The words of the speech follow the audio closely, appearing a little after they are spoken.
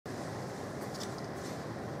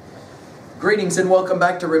Greetings and welcome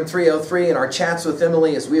back to Room 303 and our chats with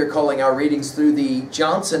Emily as we are calling our readings through the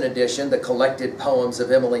Johnson edition, the collected poems of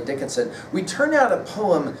Emily Dickinson. We turn out to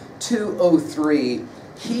poem 203,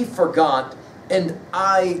 He Forgot and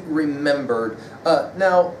I Remembered.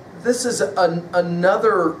 Now, this is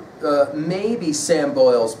another maybe Sam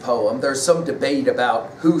Boyle's poem. There's some debate about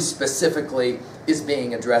who specifically is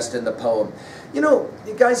being addressed in the poem. You know,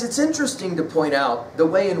 guys, it's interesting to point out the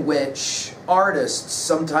way in which artists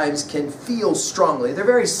sometimes can feel strongly. They're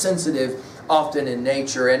very sensitive often in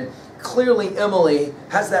nature, and clearly Emily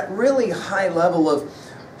has that really high level of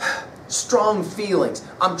strong feelings.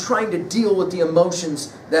 I'm trying to deal with the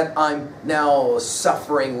emotions that I'm now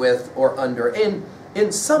suffering with or under. And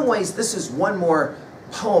in some ways, this is one more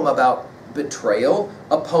poem about betrayal,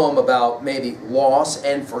 a poem about maybe loss,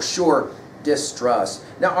 and for sure, distrust.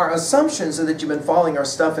 Now, our assumptions are that you've been following our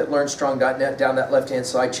stuff at learnstrong.net. Down that left-hand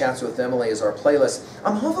side, Chats with Emily is our playlist.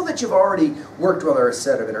 I'm hopeful that you've already worked with our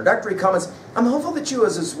set of introductory comments. I'm hopeful that you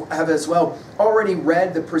have as well already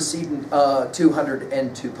read the preceding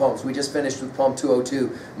 202 poems. We just finished with poem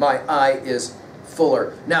 202, My Eye is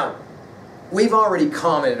Fuller. Now, we've already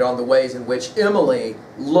commented on the ways in which Emily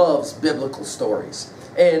loves biblical stories.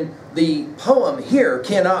 And the poem here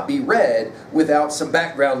cannot be read without some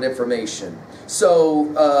background information.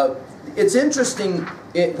 So it's interesting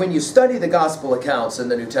when you study the gospel accounts in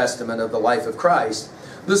the New Testament of the life of Christ,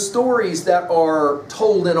 the stories that are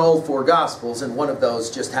told in all four gospels, and one of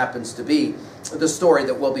those just happens to be the story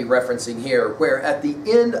that we'll be referencing here, where at the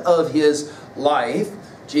end of his life,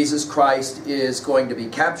 Jesus Christ is going to be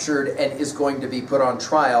captured and is going to be put on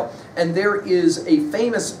trial. And there is a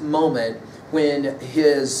famous moment when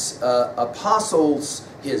his apostles,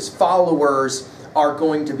 his followers, are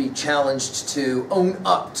going to be challenged to own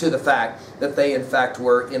up to the fact that they in fact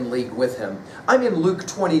were in league with him. I'm in Luke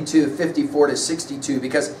 22, 54 to 62,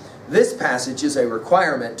 because this passage is a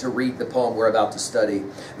requirement to read the poem we're about to study.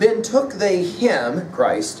 Then took they him,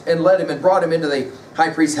 Christ, and led him and brought him into the high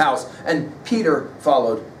priest's house, and Peter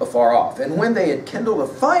followed afar off. And when they had kindled a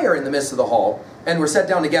fire in the midst of the hall, and were set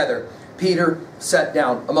down together, Peter sat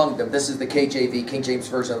down among them. This is the KJV, King James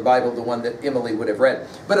Version of the Bible, the one that Emily would have read.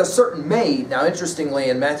 But a certain maid, now interestingly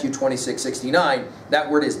in Matthew 26, 69,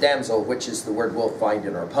 that word is damsel, which is the word we'll find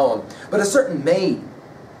in our poem. But a certain maid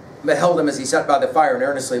beheld him as he sat by the fire and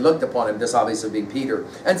earnestly looked upon him, this obviously being Peter,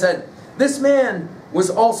 and said, This man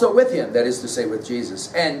was also with him, that is to say with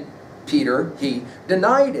Jesus. And Peter, he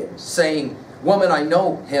denied it, saying, Woman, I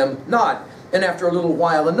know him not. And after a little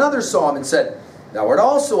while another saw him and said, Thou art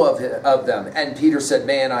also of them. And Peter said,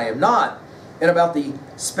 Man, I am not. And about the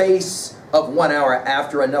space of 1 hour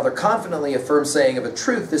after, another confidently affirmed, saying, Of a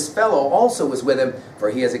truth, this fellow also was with him, for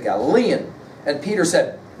he is a Galilean. And Peter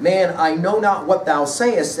said, Man, I know not what thou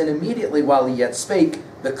sayest. And immediately while he yet spake,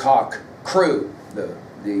 the cock crew, the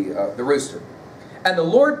rooster. And the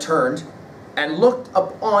Lord turned and looked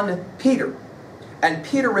upon Peter. And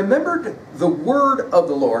Peter remembered the word of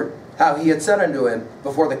the Lord, how he had said unto him,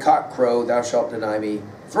 Before the cock crow, thou shalt deny me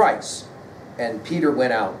thrice. And Peter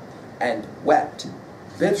went out and wept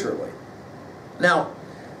bitterly. Now,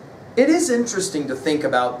 it is interesting to think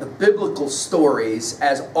about the biblical stories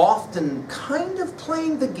as often kind of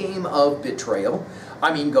playing the game of betrayal.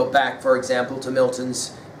 I mean, go back, for example, to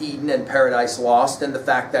Milton's Eden and Paradise Lost, and the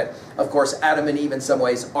fact that, of course, Adam and Eve in some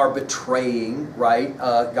ways are betraying, right,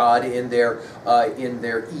 God in their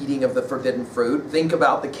eating of the forbidden fruit. Think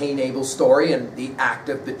about the Cain-Abel story and the act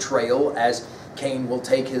of betrayal as Cain will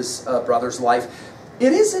take his brother's life.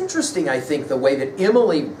 It is interesting, I think, the way that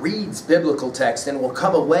Emily reads biblical text and will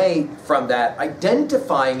come away from that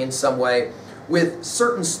identifying in some way with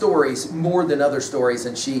certain stories more than other stories,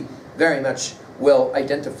 and she very much will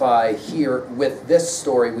identify here with this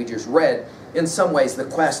story we just read. In some ways, the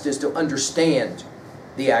quest is to understand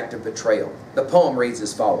the act of betrayal. The poem reads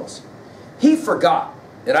as follows. He forgot,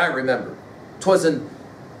 and I remember. 'Twas an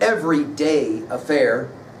everyday affair.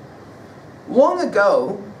 Long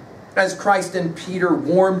ago, as Christ and Peter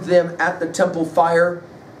warmed them at the temple fire,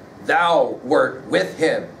 Thou wert with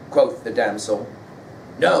him, quoth the damsel.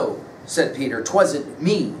 No, said Peter, 'twasn't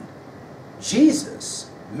me. Jesus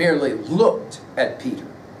merely looked at Peter.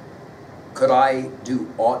 Could I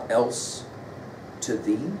do aught else to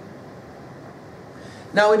thee?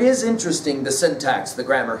 Now it is interesting, the syntax, the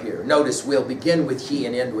grammar here. Notice we'll begin with he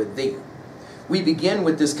and end with thee. We begin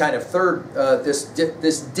with this kind of third, this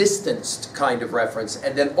distanced kind of reference,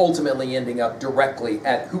 and then ultimately ending up directly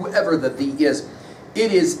at whoever the thee is.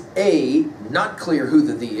 It is not clear who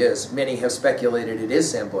the thee is. Many have speculated it is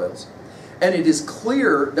Sam Boyle's. And it is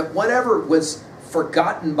clear that whatever was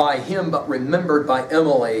forgotten by him but remembered by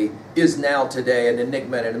Emily is now today an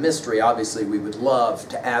enigma and a mystery. Obviously, we would love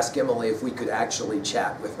to ask Emily if we could actually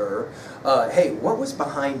chat with her. Hey, what was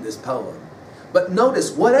behind this poem? But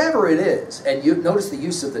notice, whatever it is, and you notice the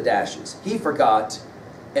use of the dashes. He forgot,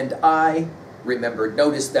 and I remembered.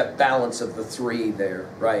 Notice that balance of the three there,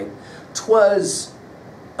 right? 'Twas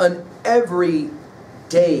an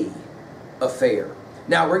everyday affair.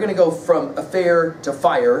 Now, we're going to go from affair to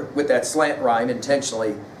fire with that slant rhyme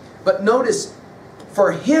intentionally. But notice,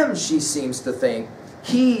 for him, she seems to think,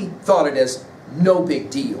 he thought it as no big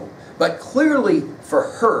deal. But clearly, for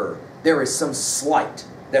her, there is some slight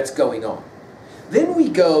that's going on. Then we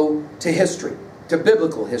go to history, to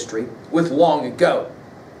biblical history, with long ago.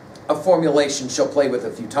 A formulation she'll play with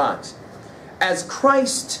a few times. As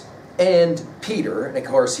Christ and Peter, and of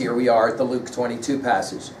course here we are at the Luke 22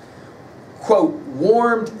 passage, quote,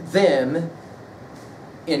 warmed them,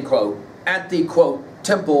 end quote, at the, quote,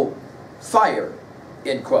 temple fire,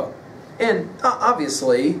 end quote. And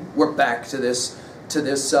obviously, we're back to this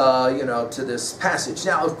passage.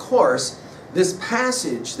 Now, of course, this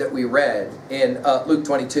passage that we read in Luke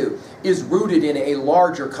 22 is rooted in a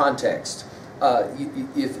larger context.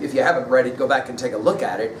 If you haven't read it, go back and take a look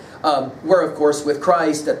at it. Where, of course, with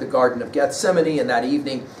Christ at the Garden of Gethsemane, and that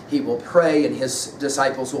evening he will pray and his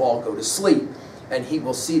disciples will all go to sleep. And he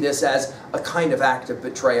will see this as a kind of act of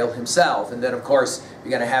betrayal himself. And then, of course, you're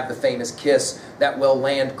going to have the famous kiss that will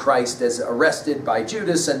land Christ as arrested by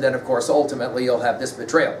Judas. And then, of course, ultimately you'll have this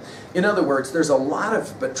betrayal. In other words, there's a lot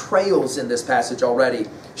of betrayals in this passage already.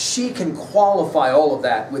 She can qualify all of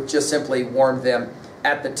that with just simply warm them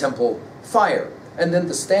at the temple fire. And then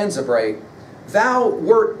the stanza break, thou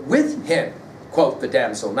wert with him, quote the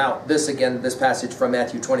damsel. Now this again, this passage from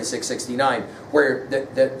Matthew 26:69, where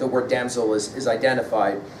the word damsel is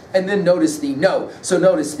identified. And then notice the no. So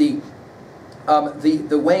notice the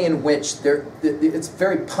way in which it's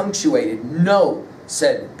very punctuated. No,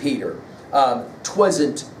 said Peter.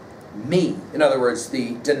 'Twasn't me. In other words,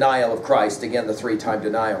 the denial of Christ. Again, the three-time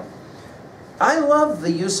denial. I love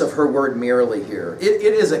the use of her word merely here. It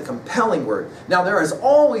is a compelling word. Now, there has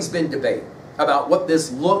always been debate about what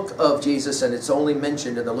this look of Jesus, and it's only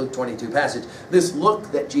mentioned in the Luke 22 passage, this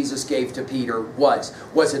look that Jesus gave to Peter was.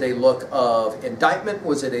 Was it a look of indictment?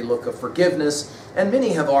 Was it a look of forgiveness? And many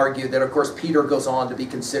have argued that, of course, Peter goes on to be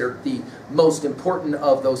considered the most important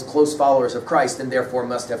of those close followers of Christ and therefore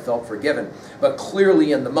must have felt forgiven. But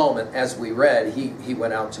clearly in the moment, as we read, he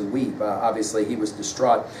went out to weep. Obviously, he was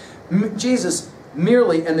distraught. Jesus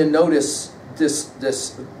merely, and then notice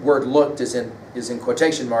this word looked is in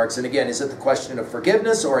quotation marks, and again, is it the question of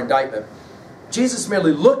forgiveness or indictment? Jesus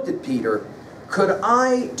merely looked at Peter, could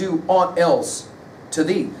I do aught else to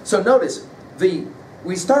thee? So notice,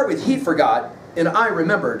 we start with he forgot, and I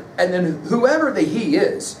remembered, and then whoever the he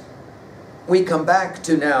is, we come back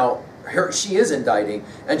to now, she is indicting,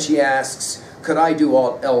 and she asks, could I do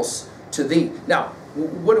aught else to thee? Now,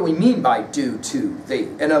 what do we mean by do to thee?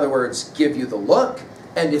 In other words, give you the look,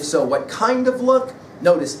 and if so, what kind of look?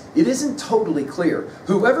 Notice, it isn't totally clear.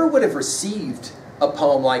 Whoever would have received a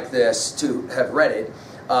poem like this to have read it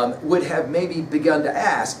would have maybe begun to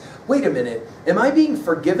ask, wait a minute, am I being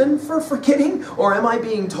forgiven for forgetting? Or am I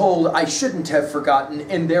being told I shouldn't have forgotten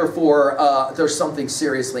and therefore there's something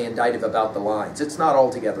seriously indictive about the lines? It's not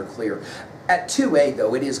altogether clear. At 2a,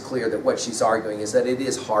 though, it is clear that what she's arguing is that it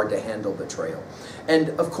is hard to handle betrayal. And,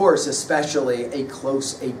 of course, especially a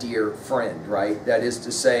close, a dear friend, right? That is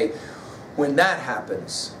to say, when that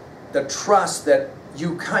happens, the trust that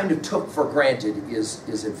you kind of took for granted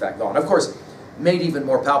is in fact gone. Of course, made even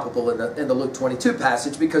more palpable in the Luke 22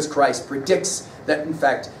 passage because Christ predicts that, in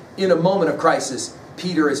fact, in a moment of crisis,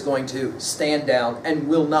 Peter is going to stand down and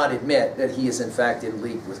will not admit that he is, in fact, in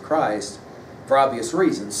league with Christ. For obvious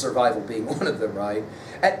reasons, survival being one of them, right?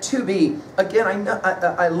 At 2b, again,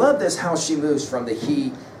 I love this, how she moves from the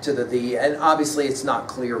he to the thee, and obviously it's not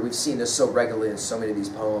clear. We've seen this so regularly in so many of these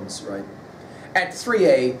poems, right? At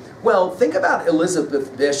 3a, well, think about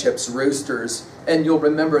Elizabeth Bishop's Roosters, and you'll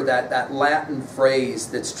remember that Latin phrase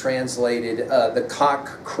that's translated, the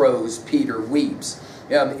cock crows, Peter weeps.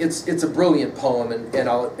 It's a brilliant poem, and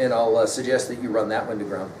I'll suggest that you run that one to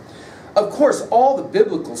ground. Of course, all the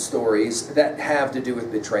biblical stories that have to do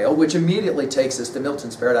with betrayal, which immediately takes us to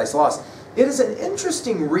Milton's Paradise Lost. It is an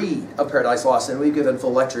interesting read of Paradise Lost, and we've given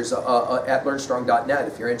full lectures at learnstrong.net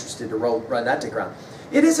if you're interested to run that to ground.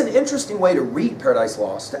 It is an interesting way to read Paradise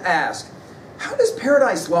Lost, to ask, how does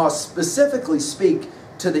Paradise Lost specifically speak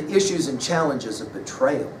to the issues and challenges of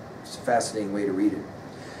betrayal? It's a fascinating way to read it.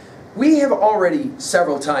 We have already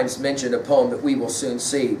several times mentioned a poem that we will soon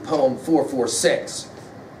see, poem 446.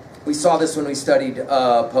 We saw this when we studied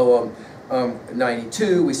poem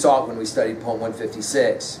 92. We saw it when we studied poem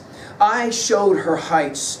 156. I showed her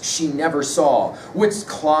heights she never saw. Wouldst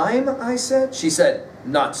climb, I said? She said,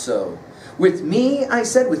 not so. With me, I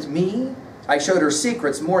said, with me? I showed her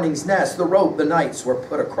secrets, morning's nest, the robe the nights were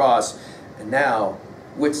put across. And now,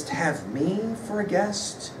 wouldst have me for a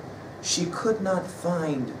guest? She could not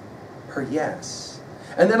find her yes.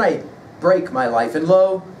 And then I break my life, and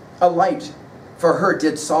lo, a light for her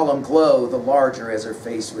did solemn glow, the larger as her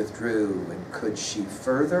face withdrew. And could she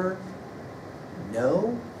further?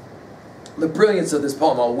 No. The brilliance of this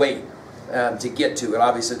poem, I'll wait to get to it.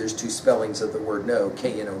 Obviously, there's two spellings of the word know,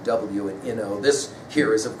 K-N-O-W and N-O. This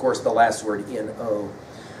here is, of course, the last word, N-O.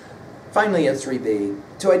 Finally, in 3B,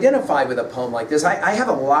 to identify with a poem like this, I have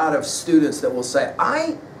a lot of students that will say,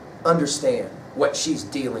 I understand what she's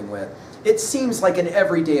dealing with. It seems like an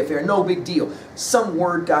everyday affair, no big deal. Some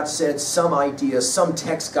word got said, some idea, some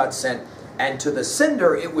text got sent, and to the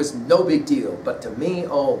sender, it was no big deal. But to me,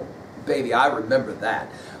 oh, baby, I remember that.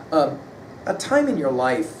 A time in your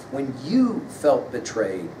life when you felt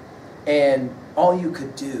betrayed and all you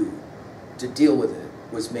could do to deal with it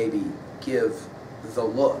was maybe give the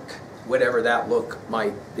look, whatever that look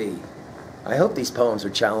might be. I hope these poems are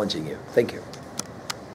challenging you. Thank you.